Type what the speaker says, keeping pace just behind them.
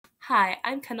Hi,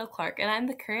 I'm Kendall Clark, and I'm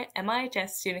the current MIHS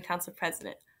Student Council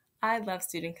President. I love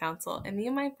Student Council, and me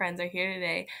and my friends are here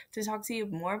today to talk to you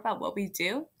more about what we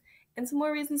do and some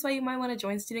more reasons why you might want to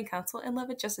join Student Council and love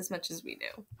it just as much as we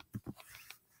do.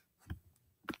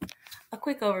 A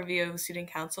quick overview of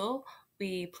Student Council.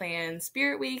 We plan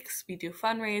spirit weeks, we do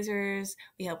fundraisers,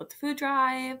 we help with the food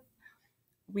drive,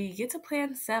 we get to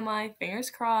plan semi, fingers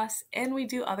crossed, and we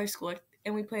plan other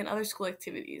school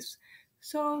activities.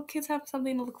 So kids have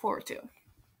something to look forward to.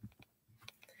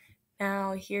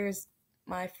 Now, here's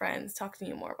my friends talking to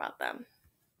you more about them.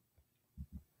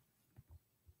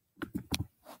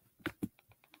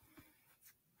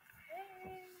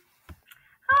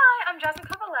 Hi, I'm Jasmine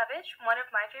Kovalevich. One of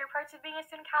my favorite parts of being a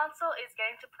student council is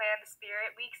getting to plan the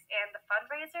spirit weeks and the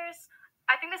fundraisers.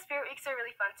 I think the spirit weeks are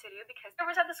really fun to do because we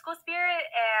represent the school spirit,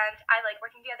 and I like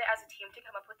working together as a team to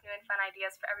come up with new and fun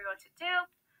ideas for everyone to do.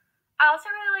 I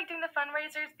also really like doing the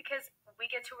fundraisers because we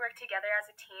get to work together as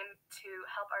a team to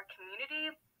help our community.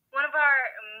 One of our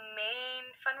main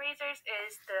fundraisers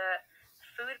is the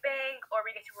food bank, or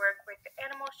we get to work with the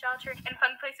animal shelter and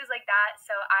fun places like that.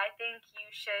 So I think you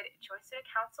should join student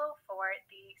council for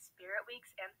the spirit weeks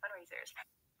and fundraisers.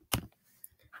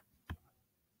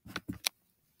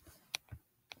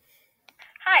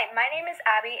 Hi, my name is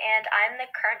Abby, and I'm the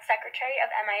current secretary of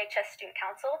MIHS Student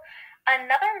Council.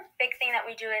 Another big thing that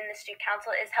we do in the Student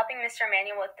Council is helping Mr.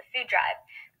 Manuel with the food drive.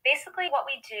 Basically, what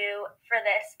we do for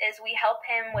this is we help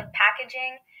him with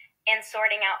packaging and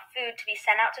sorting out food to be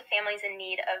sent out to families in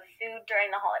need of food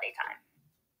during the holiday time.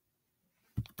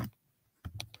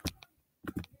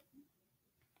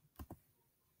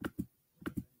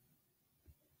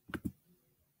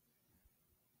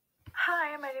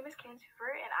 Hi, my name is Candace Hoover,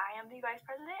 and I am the Vice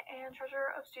President and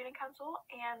Treasurer of Student Council.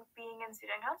 And being in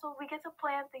Student Council, we get to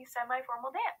plan the semi-formal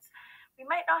dance. We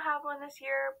might not have one this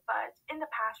year, but in the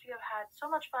past we have had so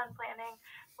much fun planning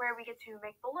where we get to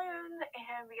make balloons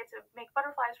and we get to make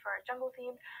butterflies for our jungle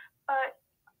theme. But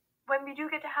when we do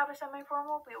get to have a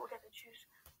semi-formal, we will get to choose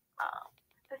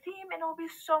the theme, and it will be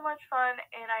so much fun,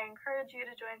 and I encourage you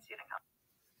to join Student Council.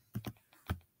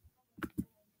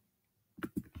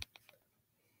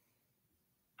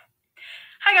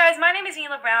 Hi guys, my name is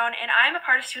Neela Brown, and I'm a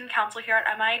part of Student Council here at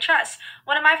MIHS.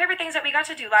 One of my favorite things that we got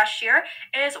to do last year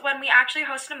is when we actually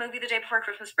hosted a movie the day before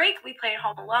Christmas break. We played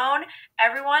Home Alone.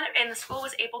 Everyone in the school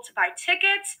was able to buy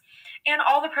tickets, and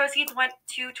all the proceeds went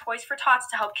to Toys for Tots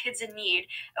to help kids in need.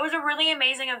 It was a really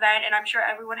amazing event, and I'm sure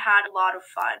everyone had a lot of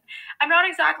fun. I'm not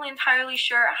exactly entirely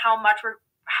sure how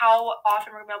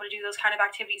often we're going to be able to do those kind of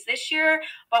activities this year,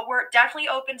 but we're definitely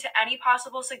open to any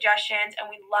possible suggestions, and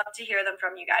we'd love to hear them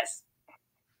from you guys.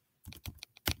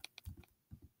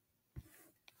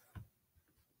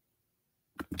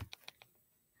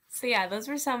 So yeah, those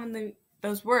were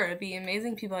the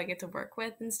amazing people I get to work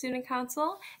with in student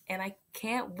council, and I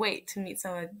can't wait to meet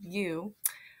some of you.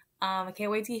 I can't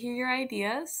wait to hear your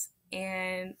ideas,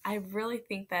 and I really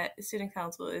think that student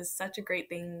council is such a great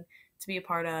thing to be a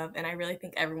part of, and I really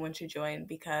think everyone should join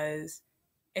because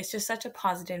it's just such a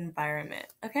positive environment.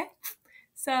 Okay,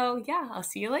 so yeah, I'll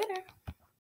see you later.